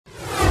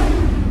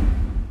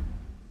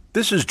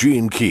This is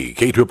Gene Key,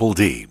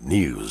 KDDD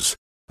News.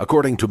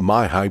 According to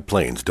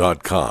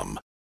MyHighPlains.com,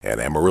 an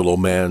Amarillo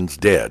man's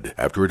dead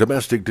after a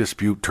domestic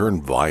dispute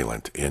turned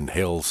violent in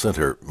Hale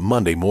Center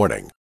Monday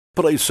morning.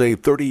 Police say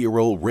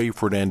 30-year-old Ray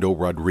Fernando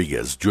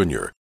Rodriguez,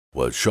 Jr.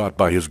 was shot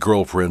by his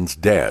girlfriend's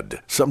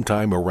dad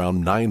sometime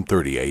around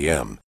 9:30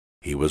 a.m.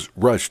 He was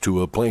rushed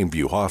to a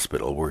Plainview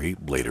hospital where he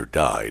later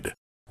died.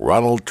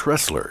 Ronald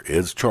Tressler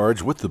is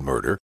charged with the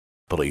murder.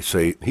 Police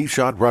say he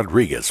shot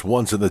Rodriguez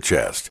once in the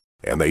chest,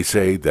 and they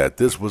say that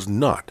this was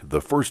not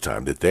the first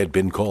time that they had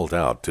been called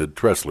out to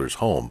Tressler's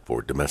home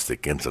for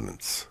domestic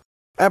incidents.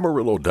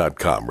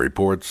 Amarillo.com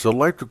reports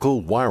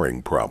electrical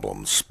wiring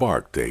problems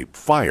sparked a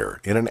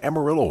fire in an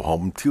Amarillo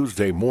home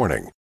Tuesday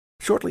morning.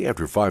 Shortly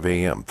after 5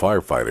 a.m.,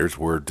 firefighters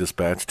were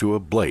dispatched to a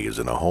blaze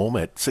in a home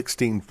at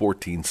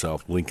 1614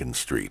 South Lincoln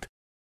Street.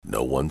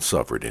 No one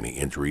suffered any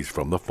injuries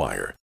from the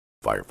fire.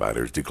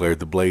 Firefighters declared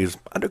the blaze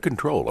under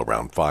control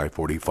around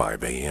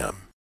 5:45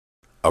 a.m.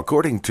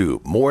 According to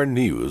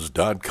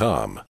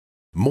morenews.com,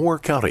 Moore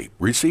County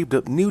received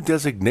a new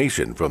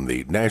designation from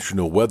the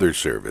National Weather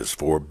Service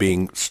for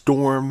being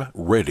storm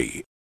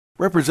ready.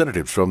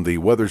 Representatives from the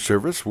Weather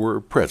Service were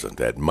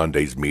present at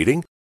Monday's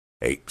meeting.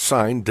 A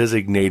sign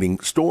designating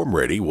storm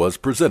ready was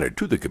presented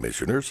to the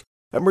commissioners.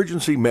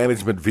 Emergency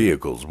management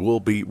vehicles will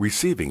be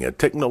receiving a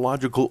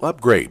technological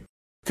upgrade.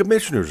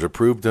 Commissioners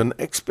approved an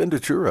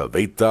expenditure of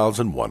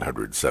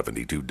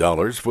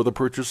 $8,172 for the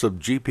purchase of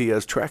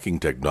GPS tracking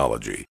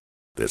technology.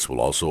 This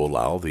will also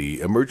allow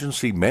the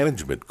emergency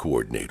management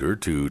coordinator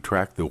to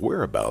track the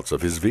whereabouts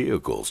of his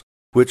vehicles,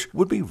 which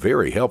would be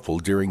very helpful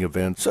during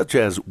events such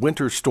as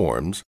winter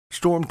storms,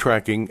 storm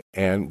tracking,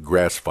 and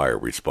grass fire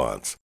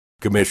response.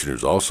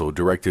 Commissioners also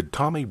directed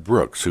Tommy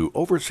Brooks, who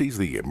oversees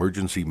the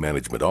Emergency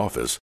Management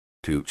Office,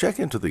 to check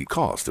into the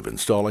cost of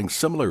installing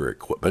similar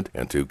equipment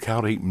and to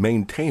county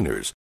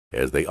maintainers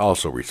as they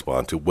also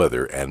respond to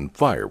weather and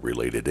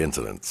fire-related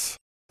incidents.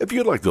 If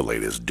you'd like the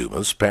latest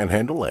Dumas,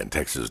 Panhandle, and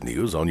Texas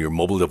news on your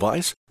mobile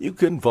device, you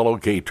can follow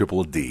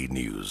KDDD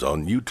News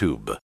on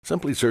YouTube.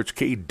 Simply search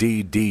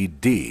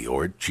KDDD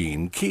or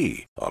Gene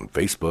Key on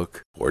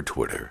Facebook or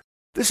Twitter.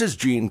 This is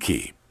Gene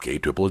Key,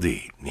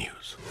 KDDD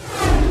News.